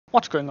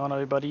What's going on,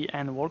 everybody,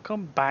 and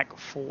welcome back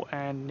for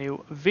a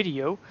new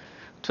video.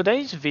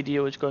 Today's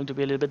video is going to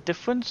be a little bit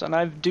different, and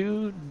I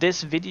do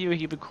this video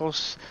here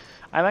because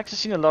I've actually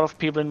seen a lot of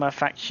people in my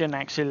faction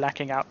actually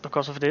lacking out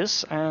because of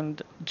this,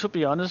 and to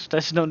be honest,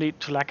 there's no need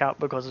to lack out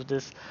because of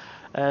this,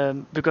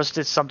 because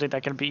it's something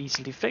that can be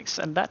easily fixed,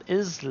 and that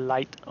is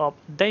light up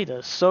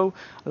data. So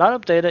light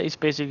up data is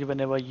basically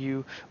whenever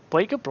you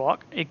break a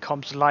block, it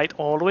comes light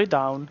all the way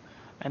down,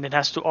 and it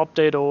has to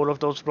update all of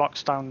those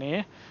blocks down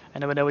there.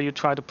 And then whenever you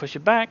try to push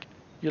it back,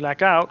 you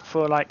lag out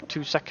for like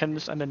 2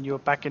 seconds, and then you're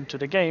back into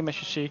the game. As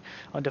you see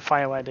on the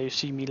firelight there, you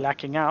see me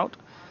lacking out.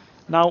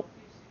 Now,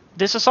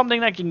 this is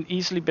something that can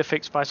easily be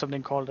fixed by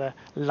something called a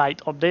light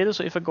updater.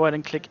 So if I go ahead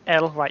and click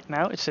L right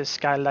now, it says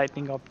Sky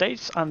Lightning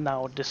Updates are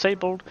now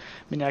disabled,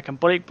 meaning I can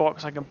break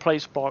blocks, I can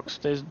place blocks.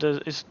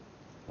 There's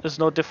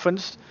no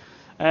difference.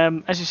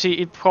 As you see,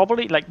 it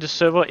probably, like the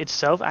server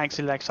itself,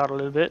 actually lags out a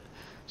little bit.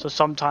 So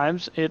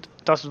sometimes it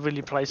doesn't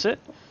really place it.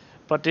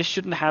 But this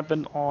shouldn't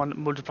happen on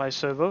multiplayer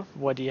server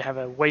where you have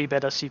a way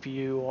better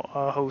CPU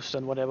or host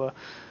and whatever.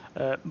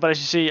 But as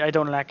you see, I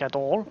don't lag at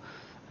all.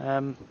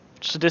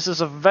 So this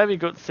is a very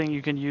good thing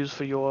you can use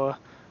for your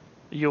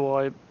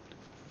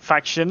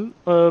faction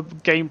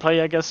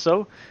gameplay, I guess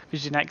so,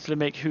 because you can actually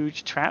make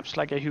huge traps,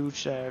 like a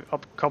huge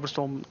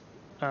cobblestone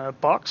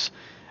box,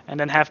 and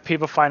then have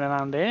people fighting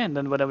around there. And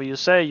then whatever you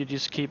say, you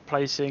just keep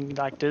placing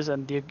like this,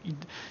 and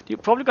you're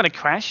probably gonna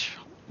crash.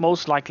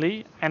 Most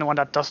likely, anyone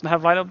that doesn't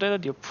have light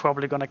updated, you're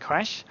probably gonna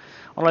crash,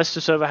 unless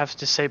the server has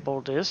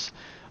disabled this.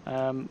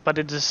 But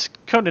it is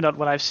currently not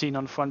what I've seen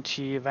on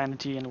Frontier,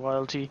 Vanity, and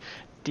Royalty.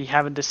 They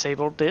haven't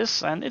disabled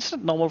this, and it's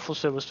not normal for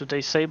servers to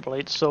disable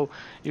it. So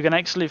you can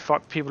actually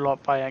fuck people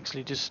up by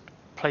actually just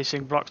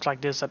placing blocks like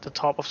this at the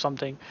top of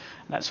something,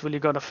 and that's really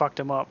gonna fuck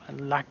them up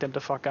and lag them the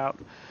fuck out.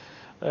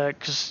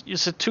 Because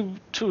it's a two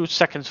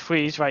seconds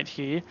freeze right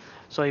here.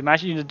 So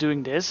imagine you're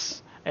doing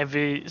this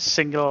every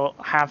single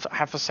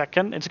half a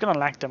second. It's gonna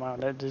lag them out.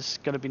 There's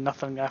gonna be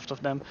nothing left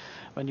of them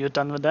when you're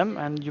done with them,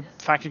 and your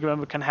faction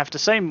member can have the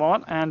same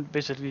mod and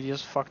basically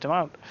just fuck them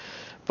out.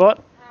 But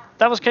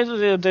that was kind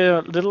of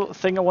the little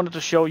thing I wanted to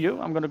show you.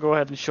 I'm gonna go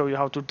ahead and show you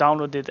how to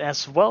download it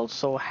as well,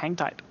 so hang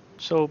tight.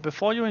 So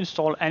before you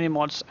install any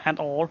mods at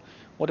all,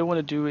 what you want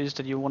to do is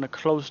that you want to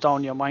close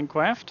down your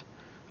Minecraft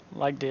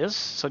like this,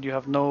 so you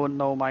have no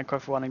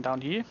Minecraft running down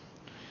here.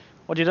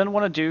 What you then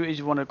want to do is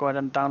you want to go ahead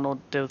and download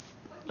the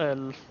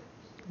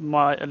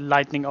my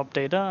lightning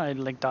updater. I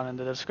link down in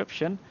the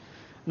description.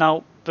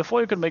 Now,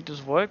 before you can make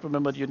this work,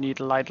 remember you need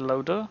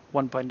lightloader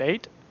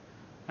 1.8.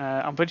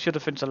 I'm pretty sure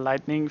there's a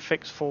lightning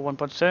fix for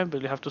 1.7,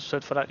 but you have to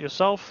search for that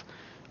yourself.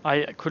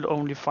 I could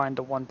only find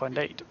the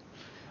 1.8.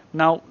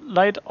 Now,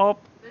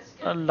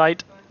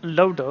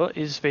 lightloader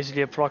is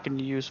basically a plugin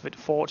you use with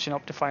Forge and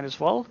Optifine as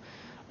well.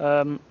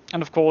 And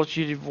of course,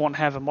 you won't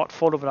have a mod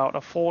folder without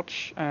a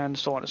Forge, and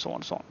so on and so on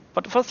and so on.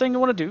 But the first thing you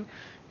want to do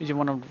is you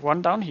want to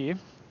run down here.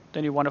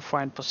 Then you want to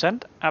find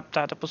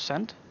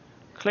 %appdata%,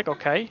 click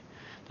OK.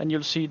 Then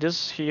you'll see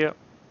this here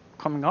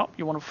coming up.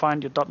 You want to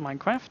find your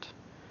 .minecraft.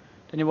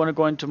 Then you want to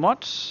go into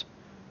mods,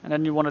 and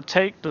then you want to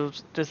take the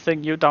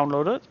thing you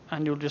downloaded,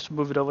 and you'll just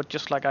move it over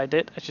just like I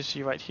did, as you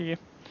see right here.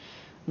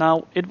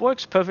 Now, it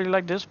works perfectly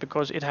like this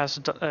because it has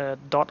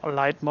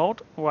 .light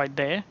mode right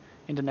there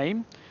in the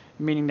name,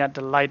 meaning that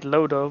the light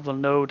loader will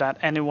know that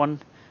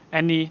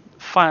any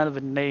file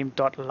with name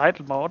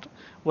 .light mode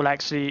will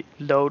actually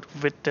load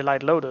with the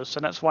light loader.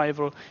 So that's why it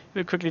will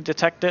quickly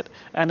detect it,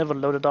 and it will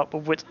load it up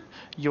with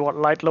your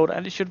light loader,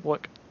 and it should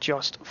work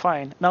just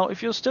fine. Now,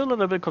 if you're still a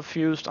little bit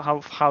confused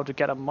how to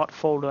get a mod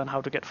folder and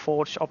how to get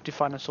Forge,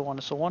 Optifine, and so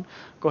on,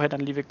 go ahead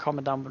and leave a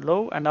comment down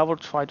below, and I will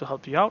try to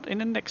help you out in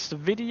the next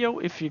video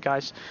if you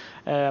guys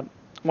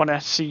want to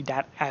see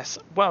that as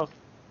well.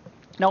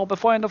 Now,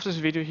 before I end off this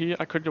video here,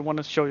 I quickly want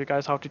to show you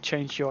guys how to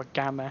change your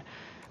gamma.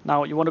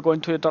 Now, you want to go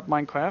into your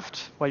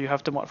 .minecraft, where you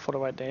have the mod folder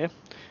right there.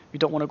 We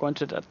don't want to go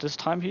into it at this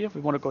time here.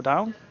 We want to go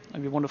down,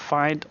 and we want to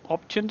find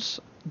options.txt.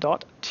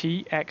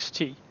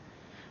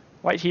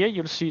 Right here,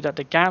 you'll see that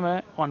the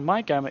gamma on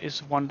my gamma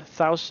is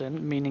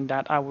 1000, meaning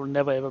that I will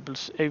never ever be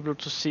able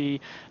to see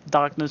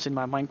darkness in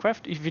my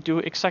Minecraft. If you do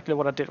exactly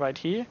what I did right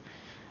here,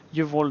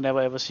 you will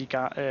never ever see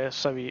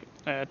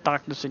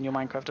darkness in your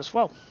Minecraft as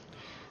well.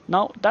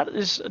 Now, that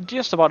is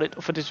just about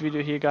it for this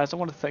video here, guys. I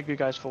want to thank you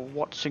guys for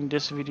watching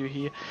this video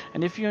here,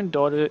 and if you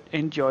enjoyed it,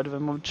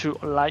 remember to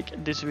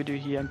like this video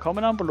here and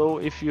comment down below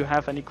if you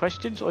have any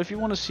questions, or if you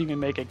want to see me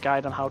make a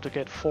guide on how to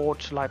get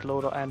Forge,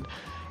 lightloader, and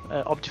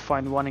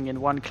Optifine running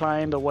in one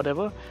client or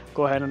whatever.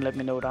 Go ahead and let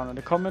me know down in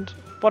the comment.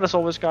 But as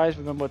always, guys,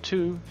 remember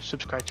to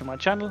subscribe to my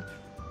channel.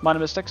 My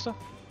name is Dexter,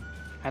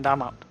 and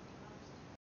I'm out.